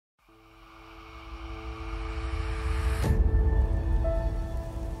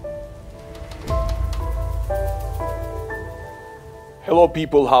Hello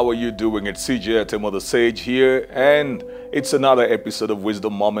people, how are you doing? It's CJ Atemo the Sage here, and it's another episode of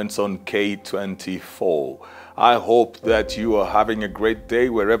Wisdom Moments on K24. I hope that you are having a great day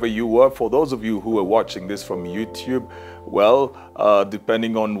wherever you are. For those of you who are watching this from YouTube, well,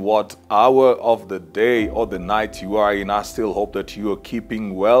 depending on what hour of the day or the night you are in, I still hope that you are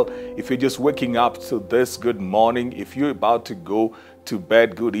keeping well. If you're just waking up to this, good morning. If you're about to go to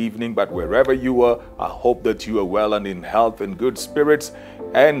bed, good evening. But wherever you are, I hope that you are well and in health and good spirits,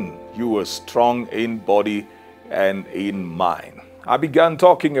 and you are strong in body and in mind. I began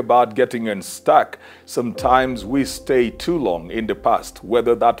talking about getting unstuck. Sometimes we stay too long in the past,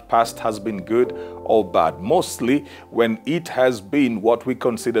 whether that past has been good or bad. Mostly when it has been what we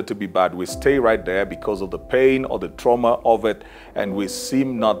consider to be bad, we stay right there because of the pain or the trauma of it, and we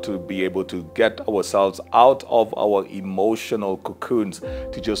seem not to be able to get ourselves out of our emotional cocoons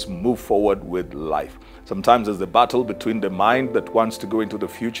to just move forward with life. Sometimes there's a battle between the mind that wants to go into the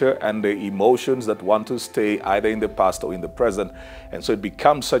future and the emotions that want to stay either in the past or in the present. And so it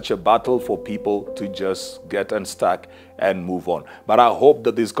becomes such a battle for people to just get unstuck and move on. But I hope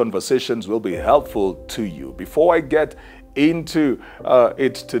that these conversations will be helpful to you. Before I get into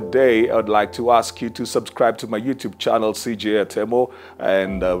it today, I'd like to ask you to subscribe to my YouTube channel, CJ Atemo,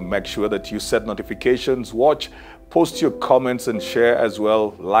 and make sure that you set notifications, watch, post your comments and share as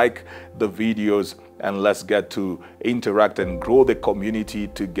well, like the videos, and let's get to interact and grow the community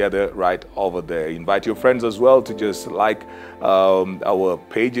together right over there. Invite your friends as well to just like our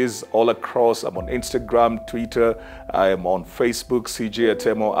pages all across. I'm on Instagram, Twitter, I am on Facebook, CJ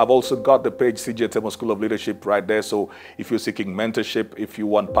Atemo. I've also got the page CJ Atemo School of Leadership right there. So if you're seeking mentorship, if you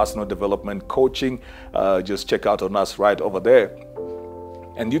want personal development coaching, just check out on us right over there.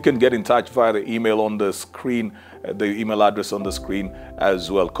 And you can get in touch via the email on the screen, the email address on the screen as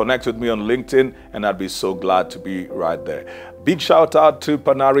well. Connect with me on LinkedIn, and I'd be so glad to be right there. Big shout out to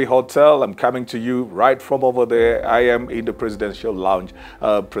Panari Hotel. I'm coming to you right from over there. I am in the presidential lounge,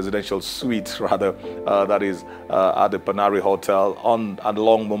 presidential suite rather, that is at the Panari Hotel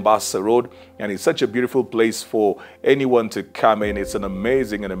along Mombasa Road. And it's such a beautiful place for anyone to come in. It's an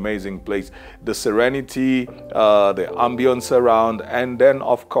amazing place. The serenity, the ambience around, and then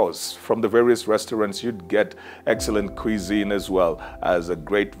of course from the various restaurants you'd get excellent cuisine as well as a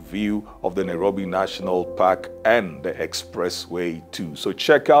great view of the Nairobi National Park and the Expressway too. So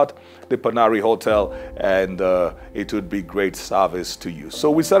check out the Panari Hotel, and it would be great service to you. So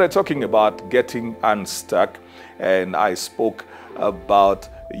we started talking about getting unstuck, and I spoke about,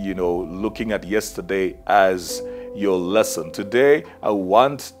 looking at yesterday as your lesson. Today, I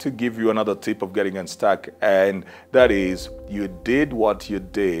want to give you another tip of getting unstuck, and that is you did what you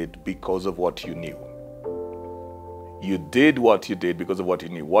did because of what you knew. You did what you did because of what you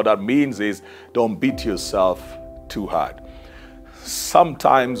knew. What that means is don't beat yourself too hard.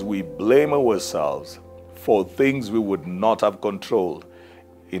 Sometimes we blame ourselves for things we would not have controlled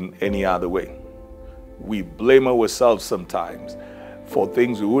in any other way. We blame ourselves sometimes for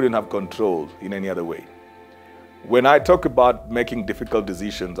things we wouldn't have controlled in any other way. When I talk about making difficult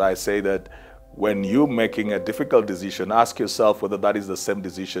decisions, I say that when you're making a difficult decision, ask yourself whether that is the same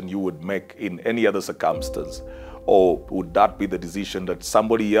decision you would make in any other circumstance, or would that be the decision that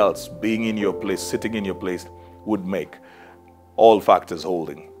somebody else being in your place, sitting in your place, would make, all factors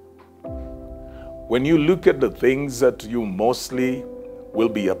holding. When you look at the things that you mostly will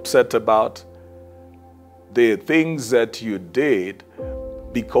be upset about, the things that you did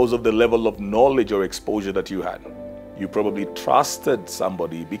because of the level of knowledge or exposure that you had. You probably trusted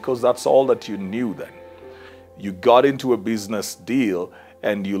somebody because that's all that you knew then. You got into a business deal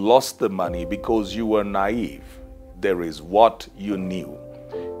and you lost the money because you were naive. There is what you knew.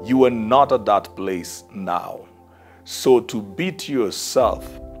 You are not at that place now. So to beat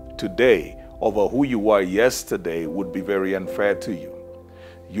yourself today over who you were yesterday would be very unfair to you.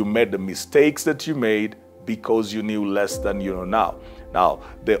 You made the mistakes that you made because you knew less than you know now. Now,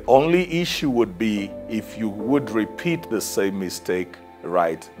 the only issue would be if you would repeat the same mistake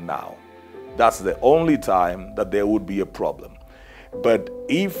right now. That's the only time that there would be a problem. But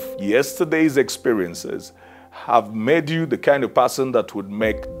if yesterday's experiences have made you the kind of person that would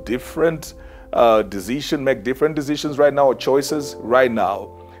make different decisions right now, or choices right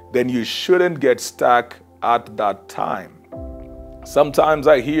now, then you shouldn't get stuck at that time. Sometimes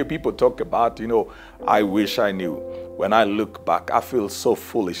I hear people talk about, I wish I knew. When I look back, I feel so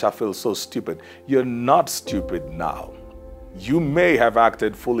foolish. I feel so stupid. You're not stupid now. You may have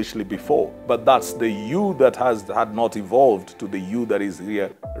acted foolishly before, but that's the you that had not evolved to the you that is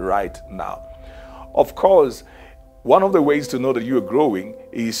here right now. Of course, one of the ways to know that you are growing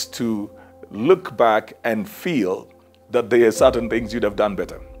is to look back and feel that there are certain things you'd have done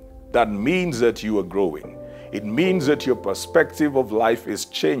better. That means that you are growing. It means that your perspective of life is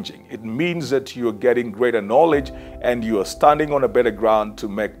changing. It means that you are getting greater knowledge and you are standing on a better ground to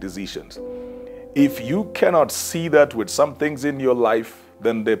make decisions. If you cannot see that with some things in your life,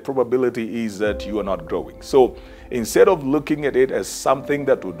 then the probability is that you are not growing. So instead of looking at it as something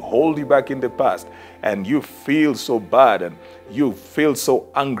that would hold you back in the past and you feel so bad and you feel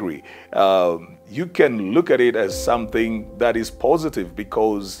so angry, you can look at it as something that is positive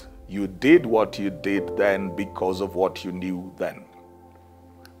because you did what you did then because of what you knew then.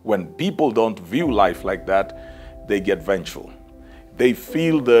 When people don't view life like that, they get vengeful. They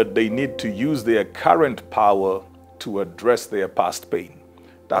feel that they need to use their current power to address their past pain.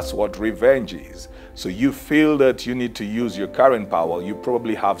 That's what revenge is. So you feel that you need to use your current power. You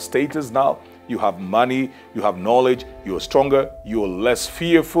probably have status now, you have money, you have knowledge, you are stronger, you are less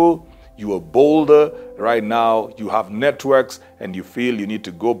fearful, you are bolder. Right now, you have networks and you feel you need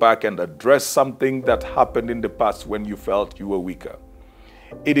to go back and address something that happened in the past when you felt you were weaker.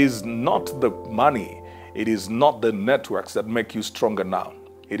 It is not the money, it is not the networks that make you stronger now.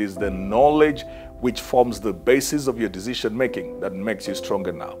 It is the knowledge which forms the basis of your decision making that makes you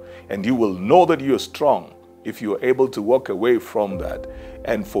stronger now. And you will know that you are strong if you are able to walk away from that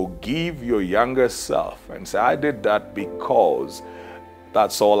and forgive your younger self and say, I did that because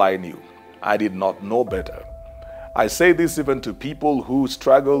that's all I knew. I did not know better. I say this even to people who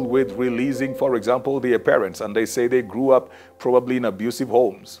struggle with releasing, for example, their parents, and they say they grew up probably in abusive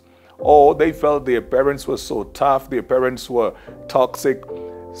homes, or they felt their parents were so tough, their parents were toxic.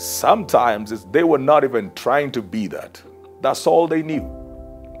 Sometimes they were not even trying to be that. That's all they knew.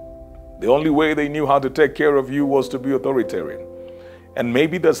 The only way they knew how to take care of you was to be authoritarian. And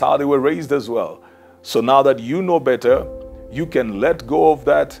maybe that's how they were raised as well. So now that you know better, you can let go of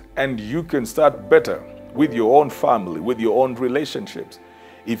that and you can start better with your own family, with your own relationships.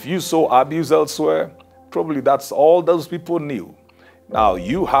 If you saw abuse elsewhere, probably that's all those people knew. Now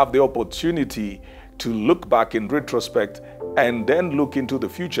you have the opportunity to look back in retrospect and then look into the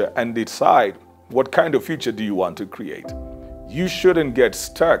future and decide what kind of future do you want to create. You shouldn't get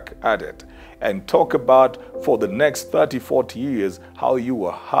stuck at it and talk about for the next 30, 40 years how you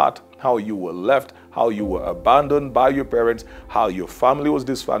were hurt, how you were left, how you were abandoned by your parents, how your family was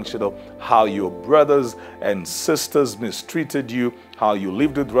dysfunctional, how your brothers and sisters mistreated you, how you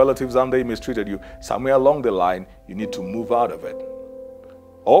lived with relatives and they mistreated you. Somewhere along the line, you need to move out of it.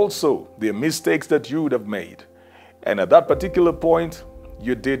 Also, there are mistakes that you would have made. And at that particular point,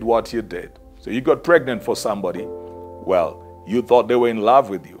 you did what you did. So you got pregnant for somebody. Well, you thought they were in love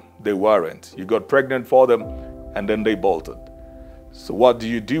with you. They weren't. You got pregnant for them and then they bolted. So what do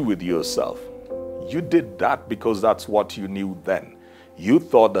you do with yourself? You did that because that's what you knew then. You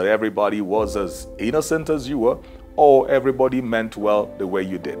thought that everybody was as innocent as you were, or everybody meant well the way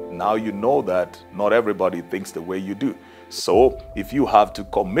you did. Now you know that not everybody thinks the way you do. So if you have to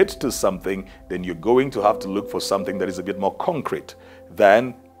commit to something, then you're going to have to look for something that is a bit more concrete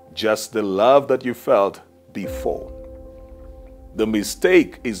than just the love that you felt before. The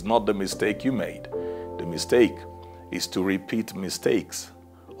mistake is not the mistake you made. The mistake is to repeat mistakes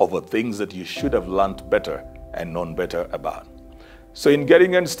over things that you should have learned better and known better about. So in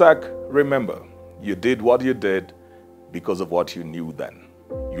getting unstuck, remember, you did what you did because of what you knew then.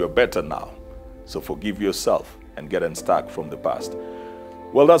 You are better now. So forgive yourself and get unstuck from the past.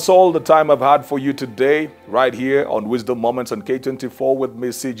 Well, that's all the time I've had for you today, right here on Wisdom Moments on K24 with me,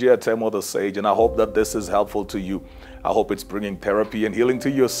 CJ Atemo, the Sage. And I hope that this is helpful to you. I hope it's bringing therapy and healing to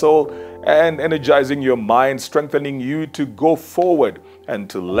your soul and energizing your mind, strengthening you to go forward and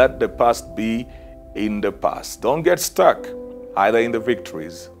to let the past be in the past. Don't get stuck either in the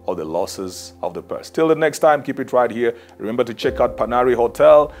victories or the losses of the past. Till the next time, keep it right here. Remember to check out Panari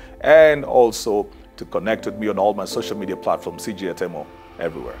Hotel and also to connect with me on all my social media platforms, CJ Atemo,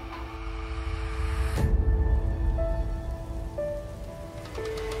 everywhere.